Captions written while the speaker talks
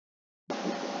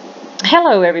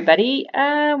Hello everybody.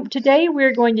 Today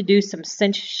we're going to do some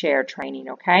CinchShare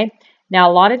training, okay?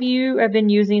 Now a lot of you have been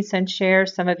using CinchShare.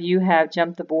 Some of you have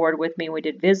jumped the board with me. We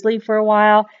did Visly for a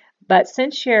while, but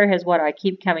CinchShare is what I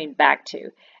keep coming back to.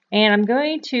 And I'm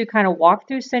going to kind of walk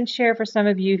through CinchShare for some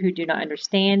of you who do not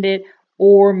understand it,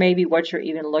 or maybe what you're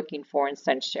even looking for in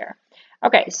CinchShare.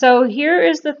 Okay, so here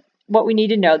is what we need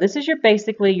to know. This is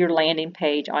basically your landing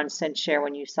page on CinchShare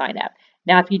when you sign up.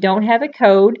 Now if you don't have a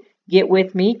code, get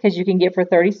with me because you can get for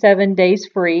 37 days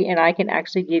free, and I can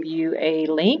actually give you a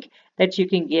link that you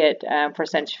can get for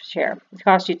CinchShare. It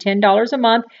costs you $10 a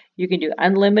month. You can do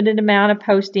unlimited amount of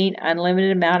posting,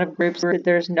 unlimited amount of groups.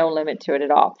 There's no limit to it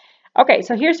at all. Okay,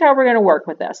 so here's how we're going to work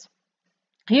with this.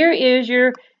 Here is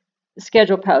your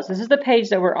schedule post. This is the page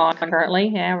that we're on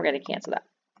currently, and we're going to cancel that.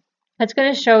 It's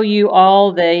going to show you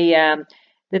all the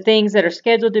things that are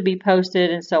scheduled to be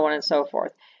posted and so on and so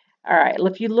forth. All right,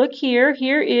 if you look here,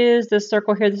 here is the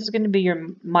circle here. This is going to be your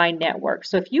My Network.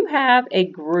 So if you have a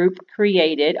group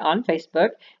created on Facebook,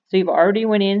 so you've already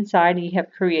went inside and you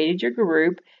have created your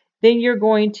group, then you're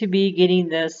going to be getting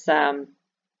this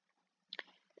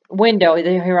window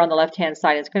here on the left-hand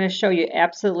side. It's going to show you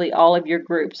absolutely all of your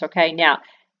groups, okay? Now,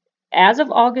 as of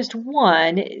August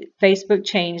 1, Facebook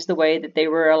changed the way that they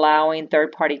were allowing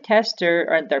third-party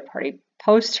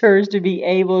posters to be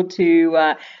able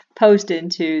to post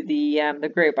into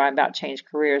the group. I'm about to change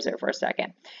careers there for a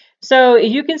second. So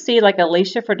you can see like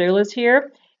Alicia Ferdula's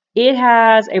here. It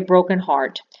has a broken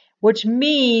heart, which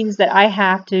means that I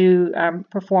have to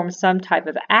perform some type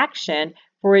of action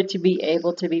for it to be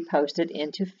able to be posted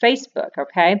into Facebook,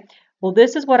 okay? Well,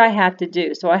 this is what I have to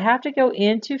do. So I have to go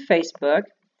into Facebook,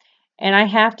 and I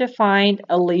have to find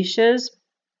Alicia's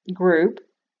group.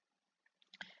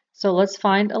 So let's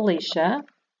find Alicia.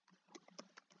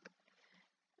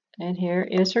 And here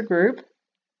is her group.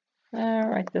 All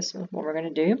right, this is what we're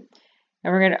going to do.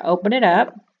 And we're going to open it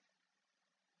up.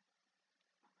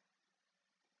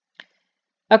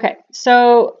 Okay,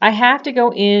 so I have to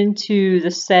go into the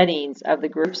settings of the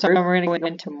group. So we're going to go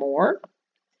into more.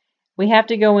 We have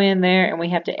to go in there and we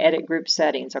have to edit group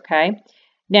settings, okay?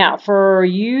 Now, for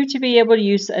you to be able to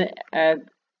use a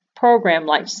program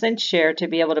like CinchShare to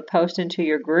be able to post into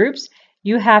your groups,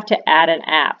 you have to add an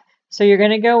app. So you're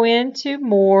going to go into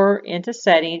more, into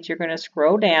settings, you're going to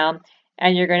scroll down,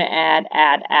 and you're going to add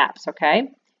apps, okay?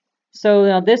 So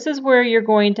now this is where you're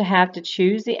going to have to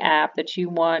choose the app that you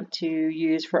want to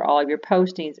use for all of your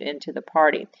postings into the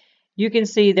party. You can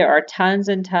see there are tons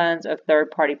and tons of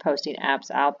third-party posting apps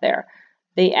out there.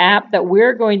 The app that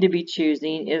we're going to be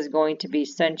choosing is going to be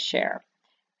CinchShare.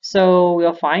 So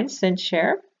we'll find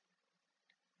CinchShare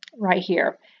right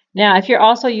here. Now, if you're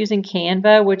also using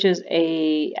Canva, which is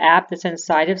a app that's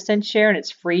inside of CinchShare and it's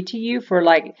free to you for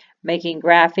like making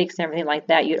graphics and everything like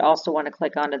that, you'd also want to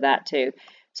click onto that too.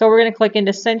 So we're going to click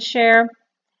into CinchShare,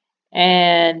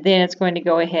 and then it's going to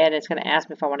go ahead and it's going to ask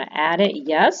me if I want to add it.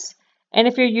 Yes. And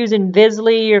if you're using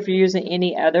Visly or if you're using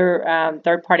any other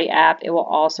third-party app, it will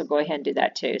also go ahead and do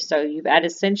that too. So you've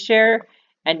added CinchShare,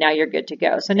 and now you're good to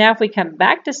go. So now if we come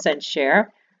back to CinchShare,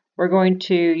 we're going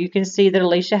to, you can see that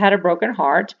Alicia had a broken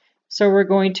heart, so we're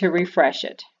going to refresh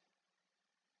it.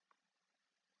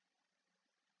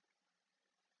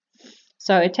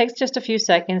 So it takes just a few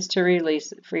seconds to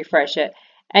refresh it.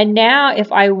 And now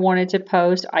if I wanted to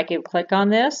post, I can click on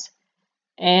this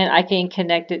and I can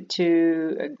connect it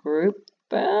to a group,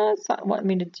 but it's not wanting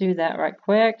me to do that right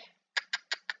quick.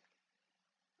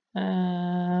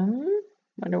 Wonder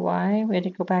why. We had to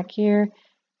go back here.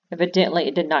 Evidently,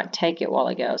 it did not take it a while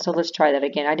ago. So let's try that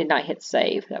again. I did not hit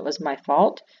save. That was my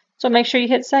fault. So make sure you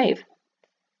hit save.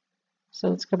 So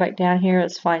let's go back down here.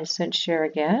 Let's find CinchShare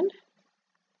again.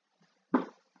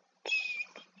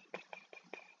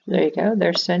 There you go.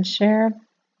 There's CinchShare.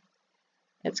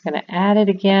 It's going to add it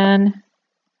again.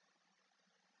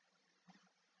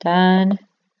 Done.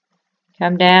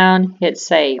 Come down, hit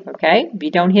save, okay? If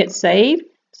you don't hit save,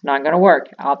 it's not going to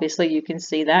work. Obviously, you can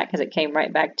see that because it came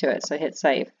right back to it, so hit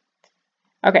save.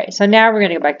 Okay, so now we're going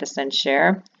to go back to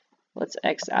CinchShare. Let's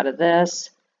X out of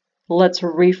this. Let's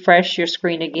refresh your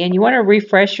screen again. You want to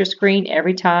refresh your screen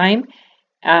every time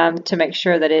to make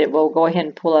sure that it will go ahead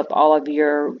and pull up all of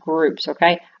your groups,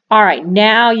 okay? All right,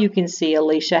 now you can see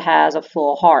Alicia has a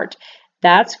full heart.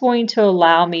 That's going to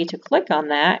allow me to click on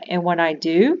that, and when I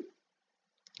do,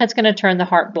 it's going to turn the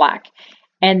heart black.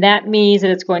 And that means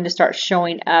that it's going to start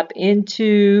showing up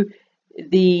into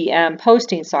the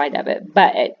posting side of it.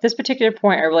 But at this particular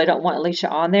point, I really don't want Alicia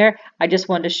on there. I just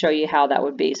wanted to show you how that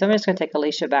would be. So I'm just going to take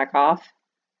Alicia back off.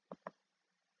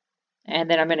 And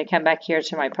then I'm going to come back here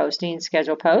to my posting,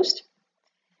 schedule post.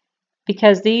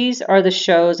 because these are the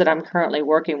shows that I'm currently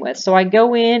working with. So I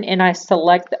go in and I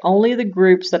select only the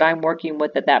groups that I'm working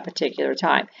with at that particular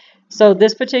time. So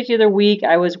this particular week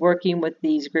I was working with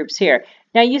these groups here.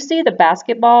 Now you see the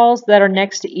basketballs that are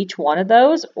next to each one of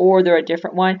those, or they're a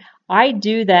different one. I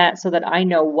do that so that I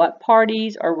know what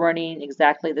parties are running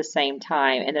exactly the same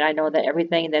time, and then I know that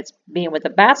everything that's being with the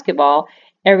basketball,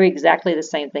 exactly the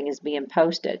same thing is being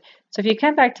posted. So if you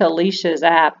come back to Alicia's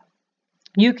app,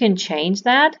 you can change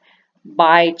that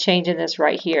by changing this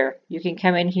right here. You can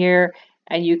come in here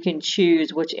and you can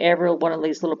choose whichever one of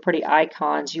these little pretty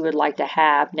icons you would like to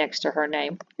have next to her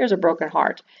name. Here's a broken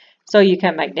heart. So you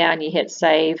come back down, you hit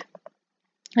save.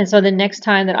 And so the next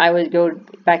time that I would go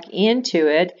back into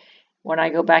it, when I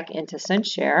go back into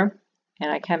CinchShare,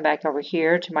 and I come back over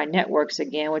here to my networks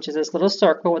again, which is this little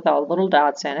circle with all the little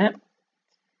dots in it.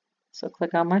 So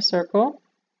click on my circle.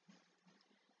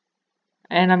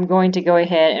 And I'm going to go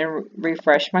ahead and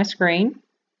refresh my screen.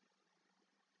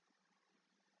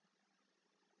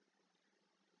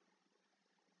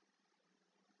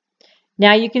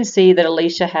 Now you can see that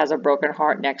Alicia has a broken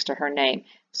heart next to her name.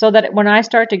 So that when I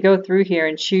start to go through here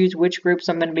and choose which groups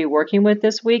I'm going to be working with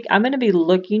this week, I'm going to be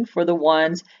looking for the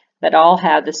ones that all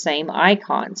have the same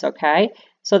icons, okay?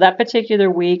 So that particular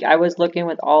week, I was looking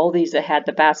with all these that had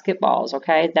the basketballs,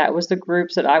 okay? That was the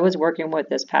groups that I was working with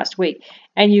this past week.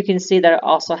 And you can see that I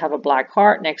also have a black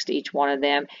heart next to each one of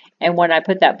them. And when I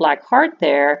put that black heart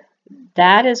there,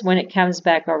 that is when it comes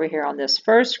back over here on this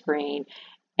first screen,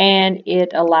 and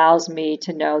it allows me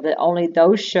to know that only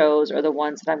those shows are the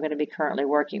ones that I'm going to be currently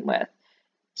working with.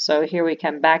 So here we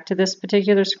come back to this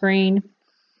particular screen,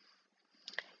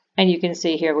 and you can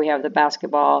see here we have the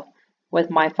basketball with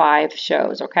my 5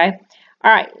 shows, okay?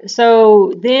 All right,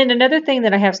 so then another thing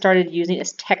that I have started using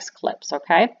is text clips,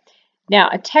 okay? Now,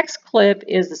 a text clip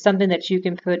is something that you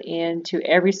can put into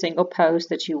every single post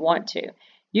that you want to.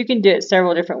 You can do it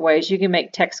several different ways. You can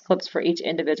make text clips for each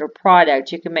individual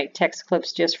product. You can make text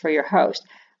clips just for your host.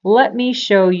 Let me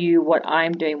show you what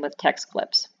I'm doing with text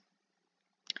clips.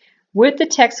 With the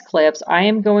text clips, I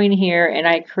am going here and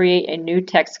I create a new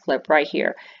text clip right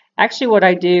here. Actually, what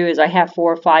I do is I have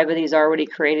 4 or 5 of these already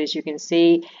created, as you can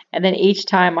see, and then each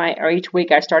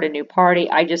week I start a new party,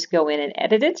 I just go in and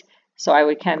edit it. So I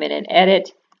would come in and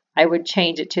edit. I would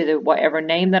change it to whatever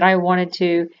name that I wanted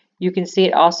to. You can see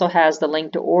it also has the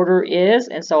link to order is,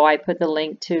 and so I put the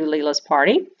link to Leela's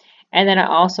party. And then I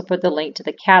also put the link to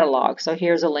the catalog. So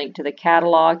here's a link to the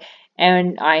catalog,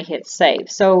 and I hit save.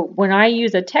 So when I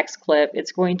use a text clip,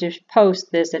 it's going to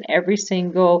post this in every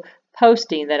single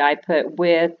posting that I put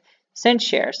with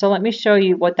CinchShare. So let me show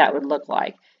you what that would look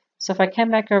like. So if I come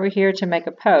back over here to make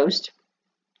a post,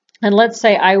 and let's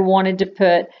say I wanted to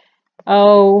put,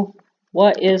 oh,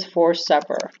 what is for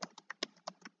supper?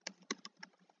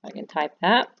 I can type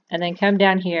that and then come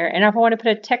down here, and if I want to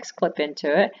put a text clip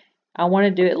into it, I want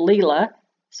to do it Leela.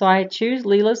 So I choose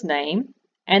Leela's name,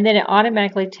 and then it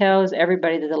automatically tells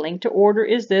everybody that the link to order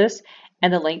is this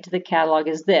and the link to the catalog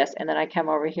is this. And then I come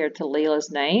over here to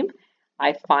Leela's name,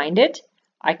 I find it,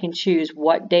 I can choose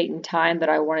what date and time that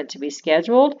I want it to be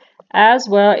scheduled, as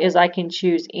well as I can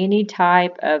choose any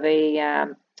type of a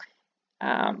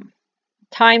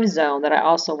time zone that I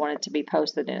also want it to be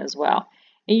posted in as well.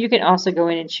 And you can also go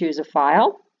in and choose a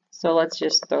file. So let's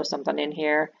just throw something in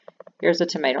here. Here's a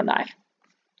tomato knife.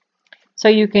 So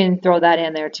you can throw that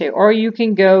in there too. Or you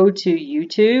can go to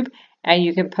YouTube and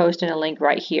you can post in a link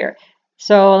right here.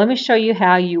 So let me show you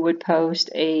how you would post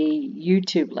a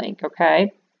YouTube link,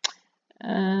 okay?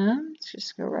 Let's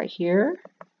just go right here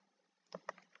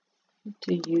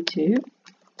to YouTube.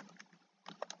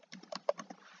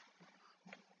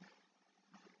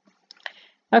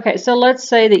 Okay, so let's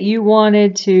say that you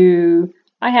wanted to,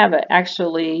 I have a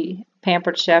actually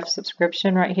Pampered Chef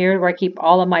subscription right here where I keep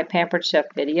all of my Pampered Chef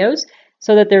videos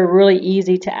so that they're really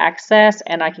easy to access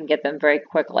and I can get them very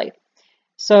quickly.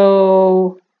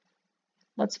 So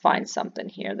let's find something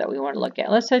here that we want to look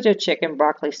at. Let's do a chicken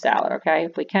broccoli salad, okay?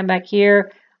 If we come back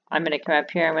here, I'm going to come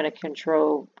up here, I'm going to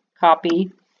control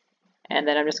copy, and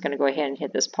then I'm just going to go ahead and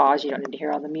hit this pause. You don't need to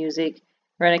hear all the music.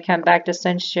 We're going to come back to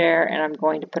CinchShare, and I'm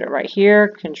going to put it right here,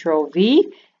 Control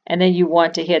V, and then you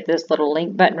want to hit this little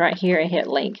link button right here and hit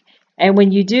link. And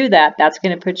when you do that, that's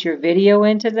going to put your video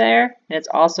into there, and it's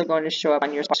also going to show up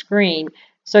on your screen.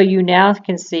 So you now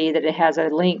can see that it has a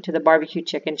link to the barbecue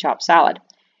chicken chopped salad.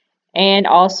 And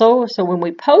also, so when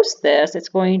we post this, it's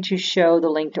going to show the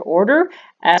link to order,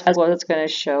 as well as it's going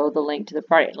to show the link to the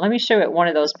party. Let me show you what one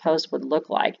of those posts would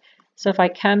look like. So if I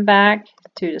come back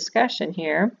to discussion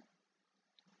here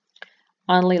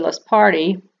on Leela's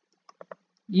party,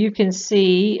 you can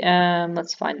see,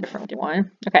 let's find a different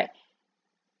one. Okay.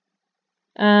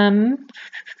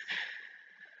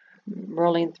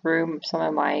 Rolling through some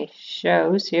of my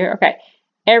shows here. Okay.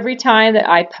 Every time that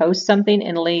I post something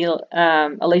in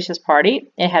Alicia's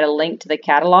party, it had a link to the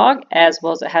catalog as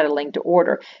well as it had a link to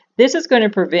order. This is going to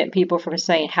prevent people from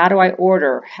saying, how do I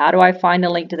order? How do I find a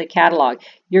link to the catalog?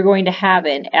 You're going to have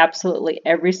it in absolutely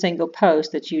every single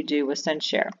post that you do with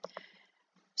CinchShare.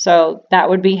 So that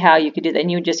would be how you could do that. And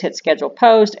you would just hit schedule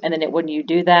post, and then when you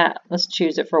do that, let's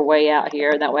choose it for way out here,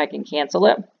 and that way I can cancel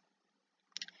it.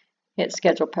 Hit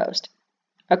schedule post.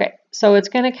 Okay, so it's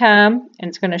going to come and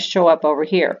it's going to show up over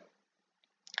here.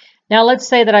 Now let's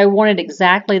say that I wanted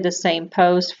exactly the same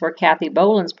post for Kathy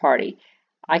Boland's party.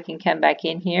 I can come back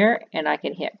in here and I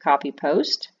can hit copy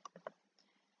post.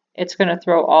 It's going to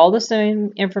throw all the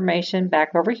same information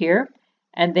back over here,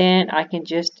 and then I can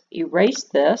just erase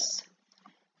this,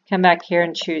 come back here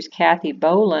and choose Kathy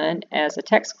Boland as a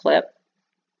text clip.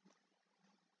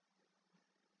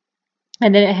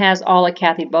 And then it has all of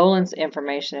Kathy Boland's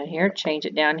information in here. Change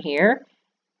it down here,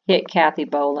 hit Kathy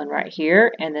Boland right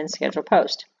here, and then schedule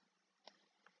post.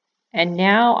 And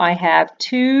now I have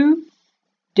two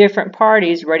different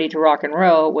parties ready to rock and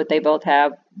roll. They both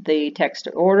have the text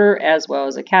to order as well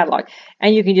as a catalog.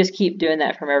 And you can just keep doing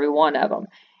that from every one of them.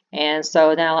 And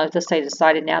so now let's just say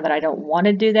decided now that I don't want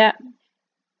to do that.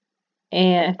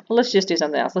 And let's just do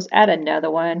something else. Let's add another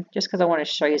one just because I want to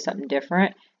show you something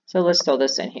different. So let's throw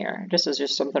this in here. This is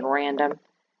just something random.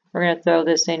 We're going to throw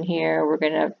this in here. We're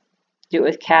going to do it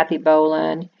with Kathy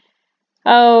Boland.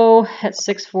 Oh, at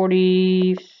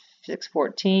 6:40,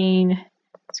 6:14,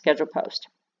 schedule post.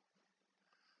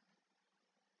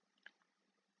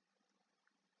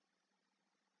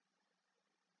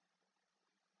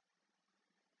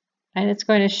 And it's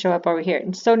going to show up over here.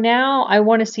 And so now I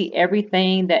want to see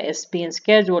everything that is being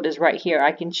scheduled is right here.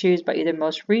 I can choose by either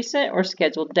most recent or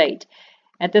scheduled date.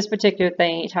 At this particular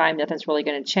time, nothing's really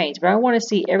going to change. But I want to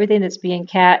see everything that's being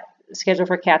scheduled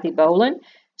for Kathy Boland.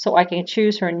 So I can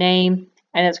choose her name,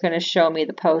 and it's going to show me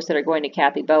the posts that are going to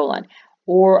Kathy Boland.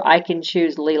 Or I can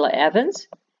choose Leela Evans,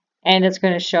 and it's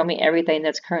going to show me everything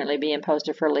that's currently being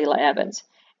posted for Leela Evans.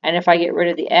 And if I get rid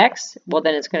of the X, well,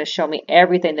 then it's going to show me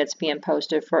everything that's being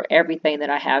posted for everything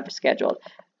that I have scheduled.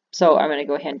 So I'm going to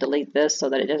go ahead and delete this so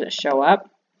that it doesn't show up.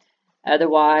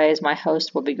 Otherwise, my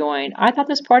host will be going, I thought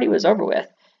this party was over with.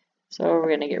 So we're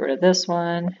going to get rid of this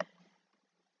one.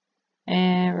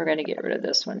 And we're going to get rid of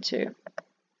this one too.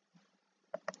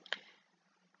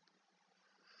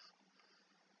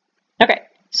 Okay,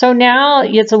 so now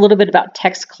it's a little bit about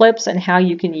text clips and how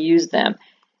you can use them.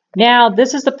 Now,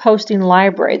 this is the posting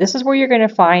library. This is where you're going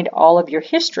to find all of your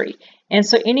history. And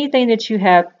so anything that you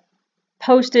have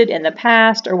posted in the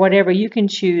past or whatever, you can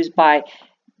choose by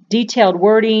detailed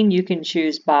wording. You can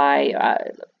choose by,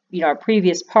 a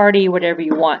previous party, whatever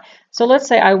you want. So let's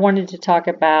say I wanted to talk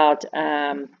about,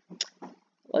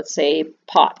 let's say,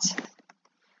 pots.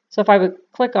 So if I would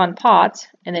click on pots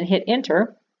and then hit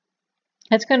enter,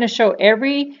 it's going to show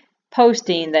every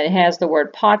posting that has the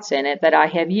word pots in it that I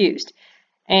have used.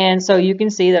 And so you can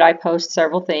see that I post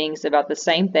several things about the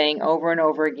same thing over and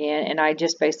over again, and I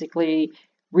just basically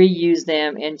reuse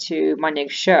them into my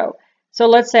next show. So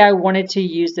let's say I wanted to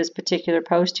use this particular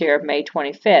post here of May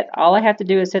 25th. All I have to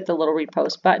do is hit the little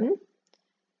repost button.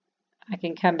 I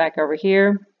can come back over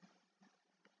here.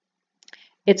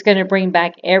 It's going to bring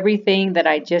back everything that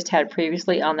I just had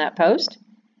previously on that post.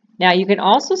 Now you can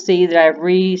also see that I've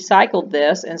recycled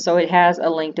this, and so it has a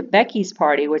link to Becky's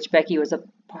party, which Becky was a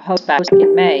host back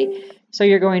in May. So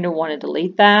you're going to want to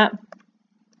delete that.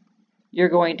 You're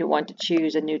going to want to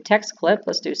choose a new text clip.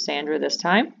 Let's do Sandra this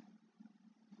time.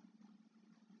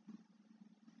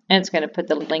 And it's going to put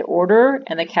the link order,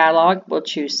 and the catalog will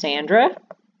choose Sandra.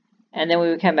 And then we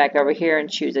would come back over here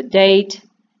and choose a date,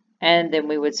 and then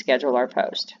we would schedule our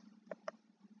post.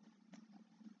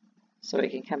 So we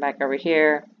can come back over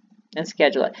here and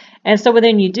schedule it. And so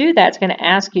when you do that, it's going to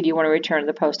ask you, do you want to return to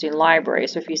the posting library?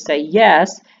 So if you say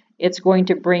yes, it's going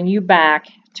to bring you back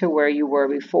to where you were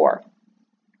before.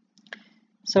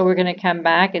 So we're going to come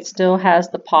back. It still has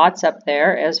the pots up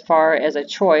there as far as a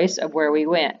choice of where we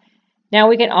went. Now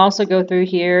we can also go through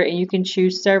here and you can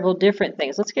choose several different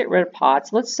things. Let's get rid of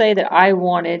pots. Let's say that I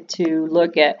wanted to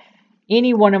look at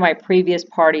any one of my previous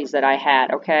parties that I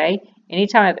had, okay?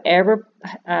 Anytime I've ever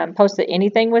posted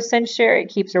anything with CinchShare, it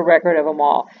keeps a record of them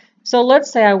all. So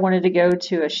let's say I wanted to go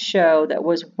to a show that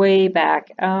was way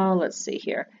back, oh, let's see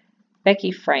here,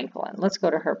 Becky Franklin. Let's go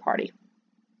to her party.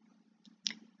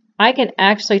 I can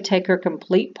actually take her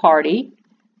complete party,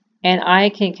 and I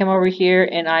can come over here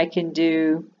and I can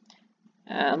do,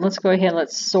 let's go ahead and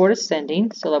let's sort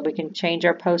ascending so that we can change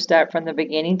our post out from the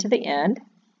beginning to the end.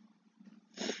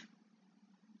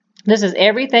 This is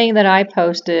everything that I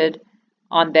posted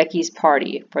on Becky's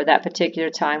party for that particular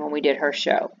time when we did her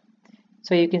show.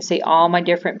 So you can see all my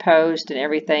different posts and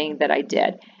everything that I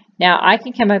did. Now I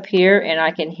can come up here and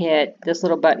I can hit this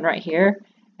little button right here,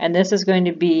 and this is going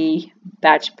to be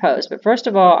batch post. But first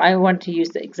of all, I want to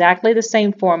use exactly the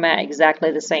same format,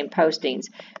 exactly the same postings.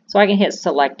 So I can hit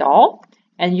select all,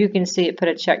 and you can see it put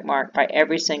a check mark by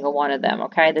every single one of them.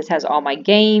 Okay, this has all my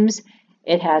games.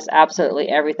 It has absolutely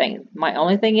everything. My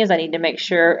only thing is I need to make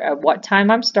sure of what time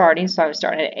I'm starting. So I'm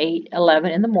starting at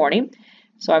 8:11 in the morning.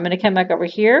 So I'm going to come back over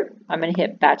here. I'm going to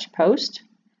hit batch post.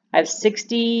 I have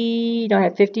 50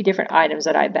 different items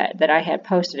that I had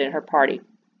posted in her party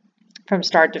from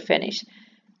start to finish.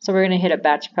 So we're going to hit a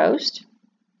batch post.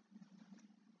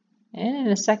 And in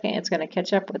a second, it's going to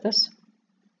catch up with us.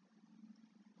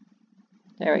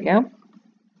 There we go.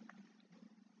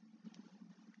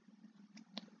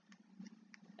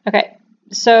 Okay,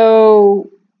 so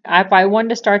if I wanted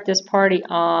to start this party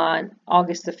on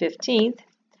August the 15th,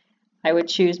 I would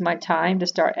choose my time to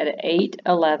start at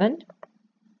 8:11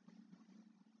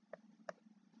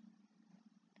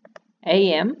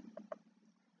 a.m.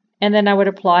 and then I would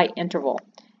apply interval.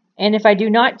 And if I do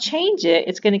not change it,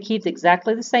 it's going to keep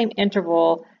exactly the same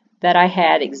interval that I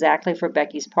had exactly for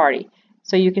Becky's party.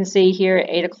 So you can see here at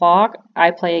 8 o'clock, I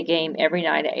play a game every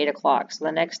night at 8 o'clock. So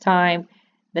the next time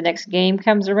the next game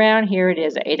comes around, here it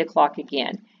is at 8 o'clock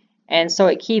again. And so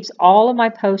it keeps all of my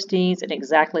postings in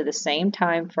exactly the same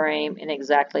time frame in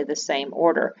exactly the same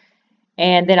order.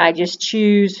 And then I just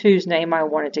choose whose name I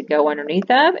want it to go underneath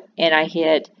of, and I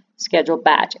hit schedule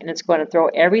batch, and it's going to throw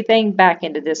everything back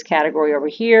into this category over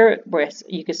here where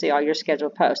you can see all your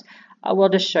scheduled posts. We'll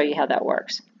just show you how that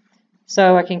works.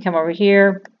 So I can come over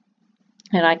here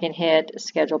and I can hit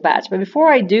schedule batch. But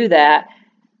before I do that,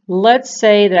 let's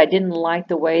say that I didn't like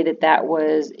the way that that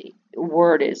was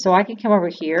worded. So I can come over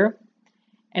here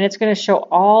and it's going to show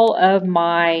all of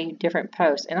my different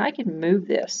posts, and I can move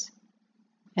this.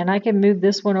 And I can move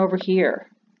this one over here.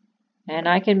 And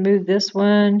I can move this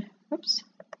one, oops.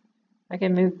 I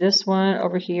can move this one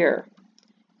over here.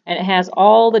 And it has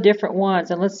all the different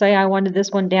ones. And let's say I wanted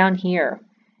this one down here.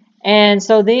 And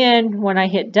so then when I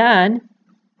hit done,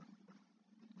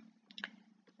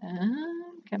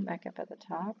 come back up at the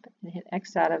top and hit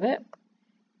X out of it.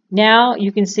 Now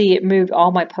you can see it moved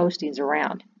all my postings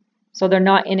around. So they're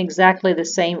not in exactly the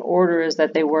same order as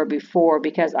that they were before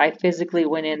because I physically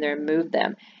went in there and moved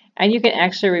them. And you can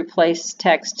actually replace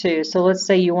text too. So let's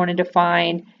say you wanted to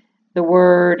find the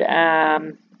word,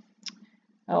 oh,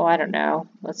 I don't know.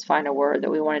 Let's find a word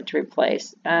that we wanted to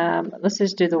replace. Let's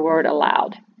just do the word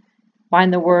allowed.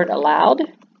 Find the word allowed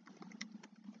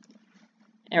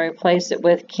and replace it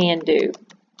with can do.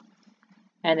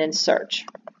 And then search.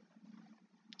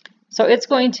 So it's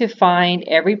going to find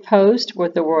every post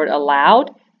with the word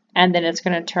allowed, and then it's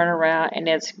going to turn around and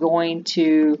it's going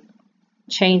to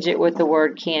change it with the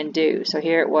word can do. So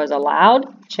here it was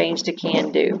allowed, change to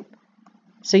can do.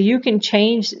 So you can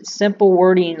change simple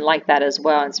wording like that as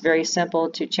well. It's very simple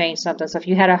to change something. So if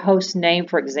you had a host name,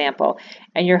 for example,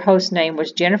 and your host name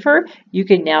was Jennifer, you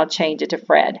can now change it to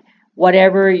Fred,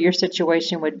 whatever your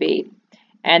situation would be.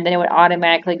 And then it would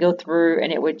automatically go through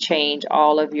and it would change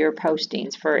all of your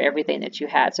postings for everything that you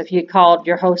had. So if you called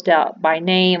your host out by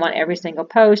name on every single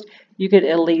post, you could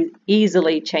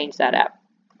easily change that up.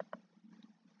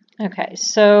 Okay,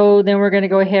 so then we're going to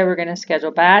go ahead, we're going to schedule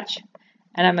batch,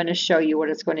 and I'm going to show you what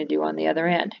it's going to do on the other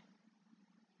end.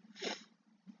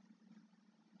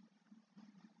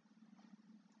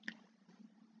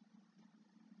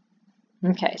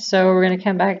 Okay, so we're going to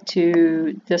come back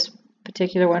to this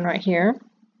particular one right here.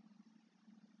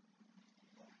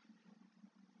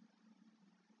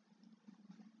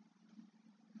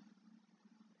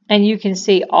 And you can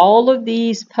see all of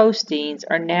these postings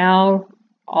are now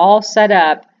all set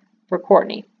up for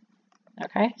Courtney.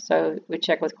 Okay, so we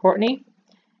check with Courtney,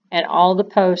 and all the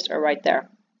posts are right there.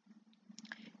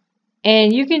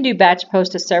 And you can do batch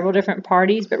posts to several different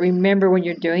parties, but remember when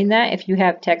you're doing that, if you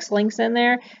have text links in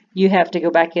there, you have to go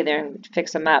back in there and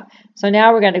fix them up. So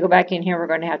now we're going to go back in here, we're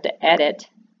going to have to edit.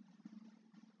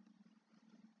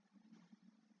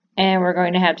 And we're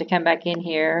going to have to come back in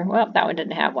here. Well, that one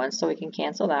didn't have one, so we can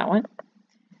cancel that one.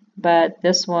 But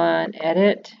this one,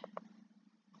 edit.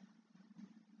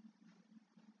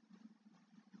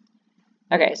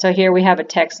 Okay, so here we have a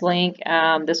text link.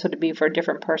 This would be for a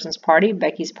different person's party,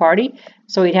 Becky's party.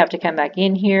 So we'd have to come back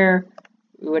in here.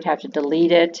 We would have to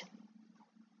delete it,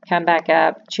 come back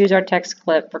up, choose our text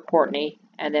clip for Courtney,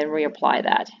 and then reapply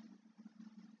that.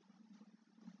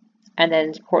 And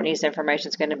then Courtney's information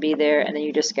is going to be there, and then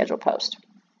you just schedule post.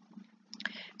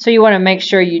 So you want to make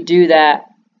sure you do that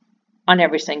on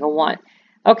every single one.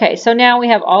 Okay, so now we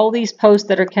have all these posts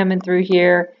that are coming through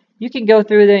here. You can go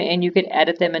through them and you can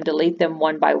edit them and delete them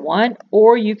one by one,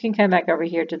 or you can come back over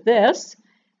here to this,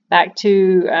 back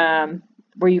to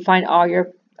where you find all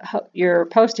your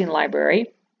posting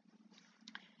library.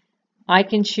 I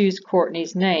can choose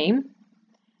Courtney's name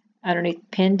underneath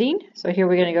pending. So here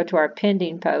we're going to go to our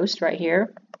pending post right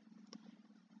here.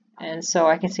 And so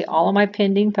I can see all of my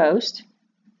pending posts.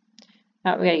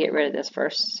 Oh, we got to get rid of this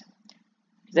first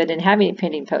because I didn't have any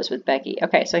pending posts with Becky.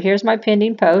 Okay, so here's my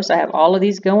pending posts. I have all of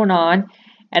these going on,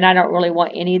 and I don't really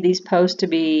want any of these posts to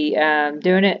be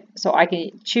doing it. So I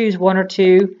can choose one or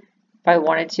two if I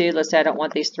wanted to. Let's say I don't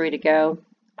want these 3 to go.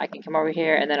 I can come over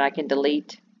here and then I can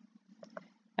delete.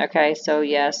 Okay, so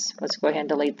yes, let's go ahead and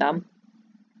delete them.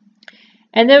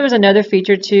 And there was another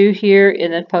feature too here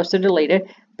in the post to delete it.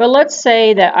 But let's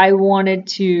say that I wanted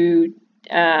to,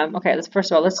 okay,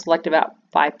 first of all, let's select about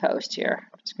 5 posts here.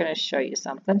 I'm just going to show you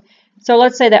something. So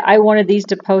let's say that I wanted these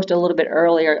to post a little bit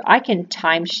earlier. I can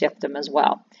time shift them as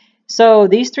well. So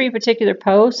these 3 particular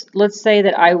posts, let's say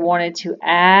that I wanted to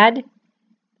add,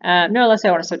 let's say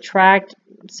I want to subtract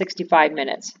 65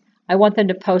 minutes. I want them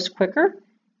to post quicker,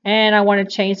 and I want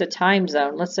to change the time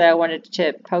zone. Let's say I wanted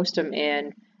to post them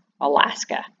in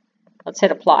Alaska. Let's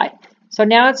hit apply. So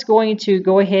now it's going to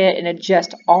go ahead and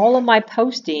adjust all of my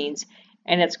postings,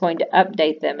 and it's going to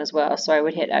update them as well. So I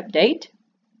would hit update,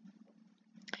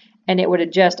 and it would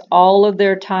adjust all of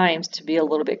their times to be a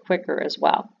little bit quicker as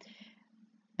well.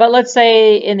 But let's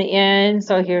say in the end,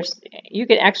 so you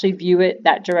can actually view it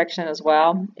that direction as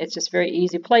well. It's just very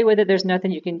easy. Play with it. There's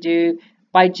nothing you can do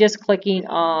by just clicking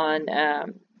on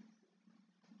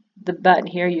the button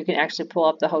here. You can actually pull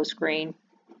up the whole screen.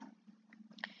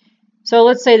 So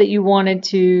let's say that you wanted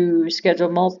to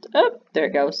schedule there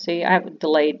it goes. See, I have a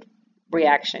delayed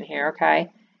reaction here,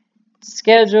 okay?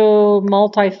 Schedule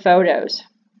multi-photos.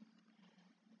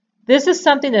 This is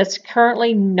something that's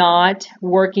currently not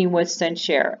working with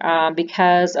CinchShare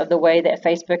because of the way that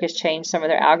Facebook has changed some of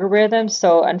their algorithms.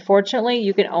 So unfortunately,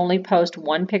 you can only post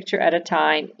 1 picture at a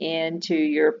time into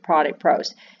your product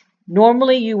post.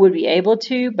 Normally, you would be able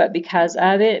to, but because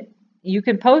of it, you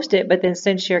can post it, but then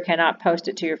CinchShare cannot post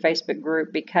it to your Facebook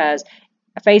group because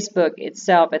Facebook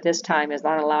itself at this time is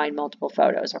not allowing multiple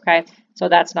photos, okay? So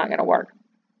that's not going to work.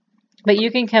 But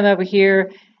you can come over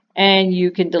here and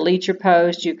you can delete your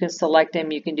post, you can select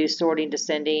them, you can do sorting,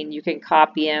 descending, you can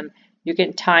copy them, you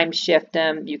can time shift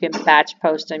them, you can batch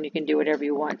post them, you can do whatever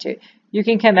you want to. You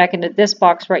can come back into this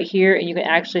box right here and you can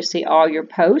actually see all your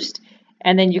posts,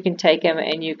 and then you can take them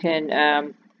and you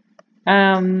can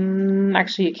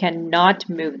actually you cannot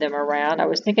move them around. I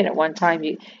was thinking at one time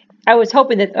I was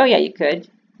hoping that, oh yeah, you could.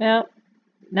 Well,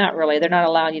 not really. They're not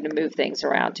allowing you to move things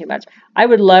around too much. I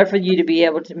would love for you to be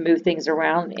able to move things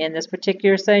around in this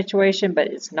particular situation, but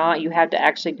it's not. You have to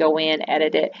actually go in,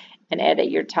 edit it, and edit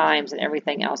your times and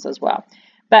everything else as well.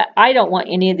 But I don't want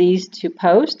any of these to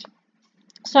post,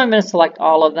 so I'm going to select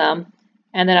all of them,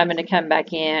 and then I'm going to come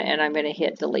back in and I'm going to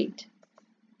hit delete.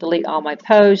 Delete all my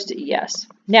posts, yes.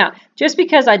 Now, just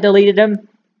because I deleted them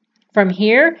from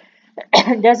here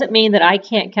doesn't mean that I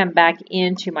can't come back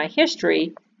into my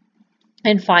history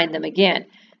and find them again.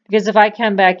 Because if I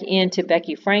come back into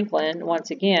Becky Franklin, once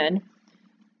again,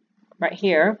 right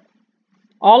here,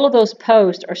 all of those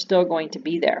posts are still going to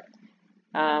be there.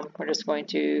 We're just going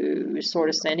to sort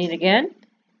ascending again,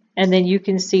 and then you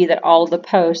can see that all of the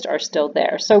posts are still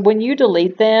there. So when you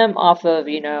delete them off of,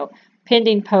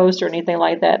 pending posts or anything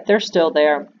like that, they're still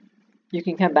there. You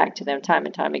can come back to them time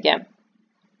and time again.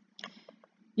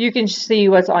 You can see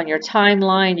what's on your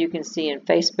timeline. You can see in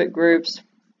Facebook groups,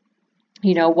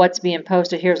 what's being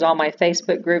posted. Here's all my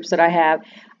Facebook groups that I have.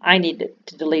 I need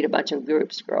to delete a bunch of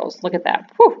groups, girls. Look at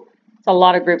that. Whew. It's a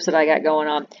lot of groups that I got going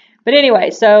on. But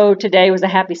anyway, so today was a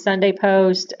Happy Sunday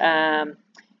post. I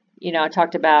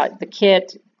talked about the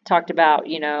kit, talked about,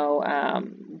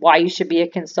 why you should be a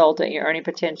consultant, your earning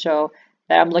potential,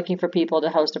 that I'm looking for people to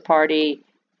host a party,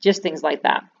 just things like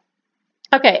that.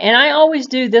 Okay, and I always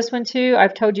do this one too.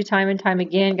 I've told you time and time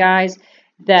again, guys,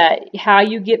 that how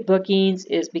you get bookings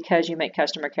is because you make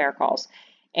customer care calls.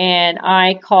 And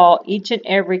I call each and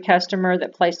every customer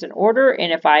that placed an order,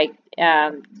 and if I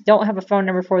don't have a phone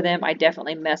number for them, I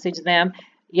definitely message them.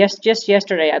 Yes, just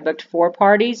yesterday I booked 4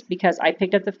 parties because I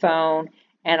picked up the phone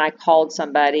and I called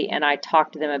somebody and I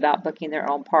talked to them about booking their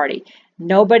own party.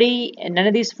 None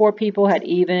of these 4 people had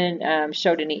even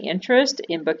showed any interest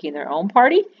in booking their own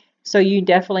party. So you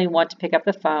definitely want to pick up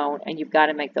the phone and you've got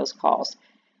to make those calls.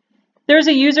 There's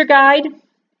a user guide,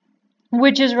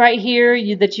 which is right here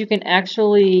that you can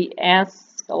actually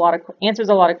ask answers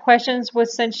a lot of questions with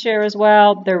CinchShare as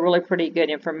well. They're really pretty good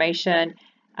information.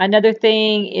 Another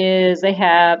thing is they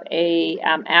have a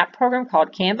app program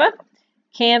called Canva.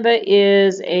 Canva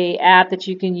is a app that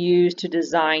you can use to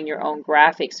design your own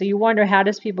graphics. So you wonder, how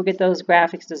does people get those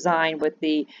graphics designed with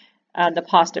the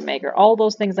pasta maker? All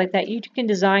those things like that. You can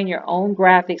design your own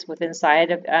graphics with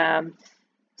inside of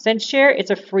CinchShare.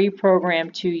 It's a free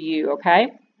program to you,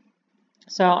 okay?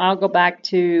 So I'll go back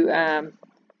to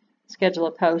schedule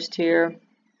a post here,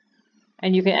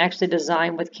 and you can actually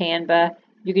design with Canva.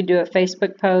 You can do a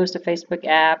Facebook post, a Facebook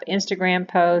app, Instagram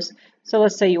post. So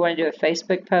let's say you want to do a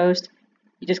Facebook post.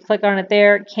 You just click on it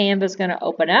there. Canva is going to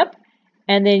open up,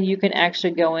 and then you can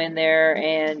actually go in there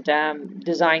and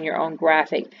design your own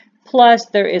graphic. Plus,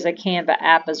 there is a Canva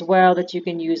app as well that you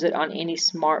can use it on any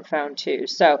smartphone too.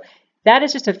 So that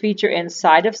is just a feature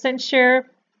inside of CinchShare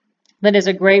that is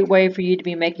a great way for you to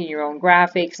be making your own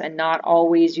graphics and not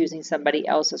always using somebody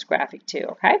else's graphic too,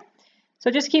 okay?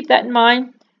 So just keep that in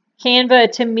mind.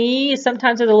 Canva, to me,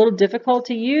 sometimes it's a little difficult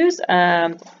to use.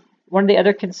 One of the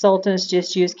other consultants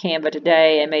just used Canva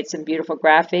today and made some beautiful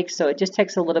graphics, so it just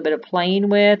takes a little bit of playing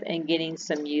with and getting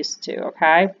some used to,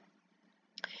 okay?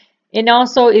 And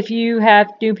also, if you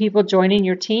have new people joining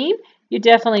your team, you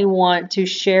definitely want to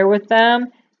share with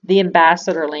them the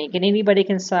ambassador link, and anybody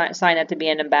can sign up to be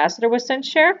an ambassador with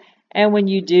CinchShare. And when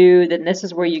you do, then this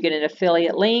is where you get an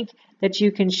affiliate link that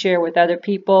you can share with other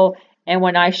people. And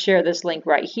when I share this link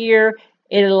right here,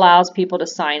 it allows people to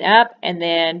sign up, and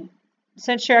then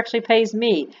CinchShare actually pays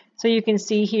me. So you can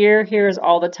see here is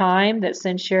all the time that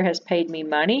CinchShare has paid me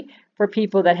money for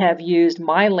people that have used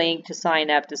my link to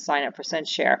sign up for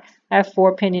CinchShare. I have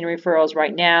 4 pending referrals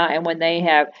right now, and when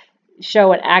they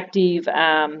show an active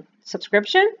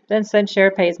subscription, then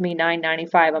CinchShare pays me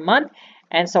 $9.95 a month,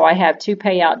 and so I have 2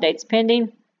 payout dates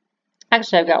pending.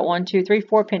 Actually, I've got 1, 2, 3,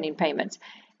 4 pending payments,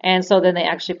 and so then they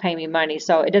actually pay me money.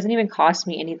 So it doesn't even cost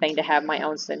me anything to have my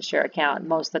own CinchShare account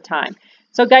most of the time.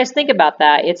 So guys, think about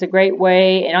that. It's a great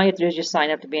way, and all you have to do is just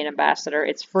sign up to be an ambassador.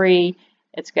 It's free.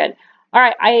 It's good. All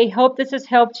right, I hope this has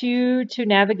helped you to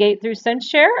navigate through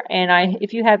CinchShare, and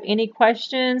if you have any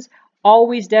questions,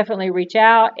 always definitely reach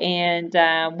out, and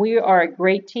we are a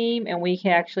great team, and we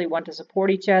actually want to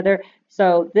support each other.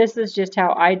 So this is just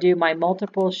how I do my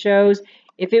multiple shows.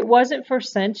 If it wasn't for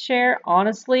CinchShare,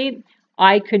 honestly,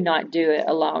 I could not do it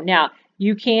alone. Now,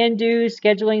 you can do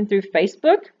scheduling through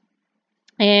Facebook,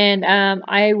 and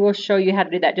I will show you how to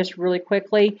do that just really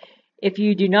quickly. If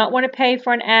you do not want to pay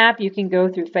for an app, you can go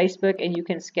through Facebook and you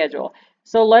can schedule.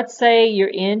 So let's say you're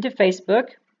into Facebook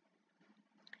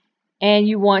and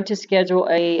you want to schedule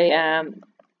a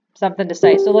something to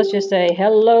say. So let's just say,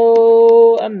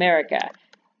 hello, America,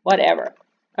 whatever.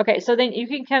 Okay, so then you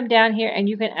can come down here and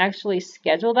you can actually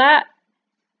schedule that.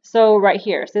 So right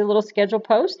here, see the little schedule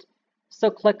post?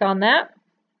 So click on that.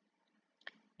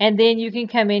 And then you can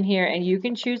come in here and you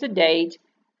can choose a date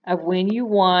of when you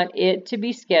want it to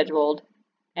be scheduled.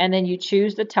 And then you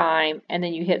choose the time and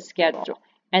then you hit schedule.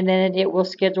 And then it will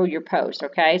schedule your post,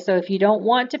 okay? So if you don't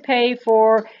want to pay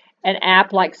for an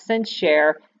app like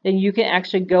CinchShare, then you can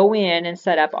actually go in and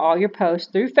set up all your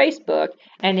posts through Facebook,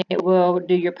 and it will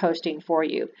do your posting for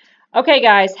you. Okay,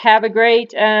 guys, have a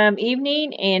great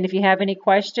evening, and if you have any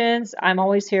questions, I'm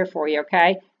always here for you,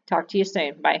 okay? Talk to you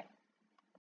soon. Bye.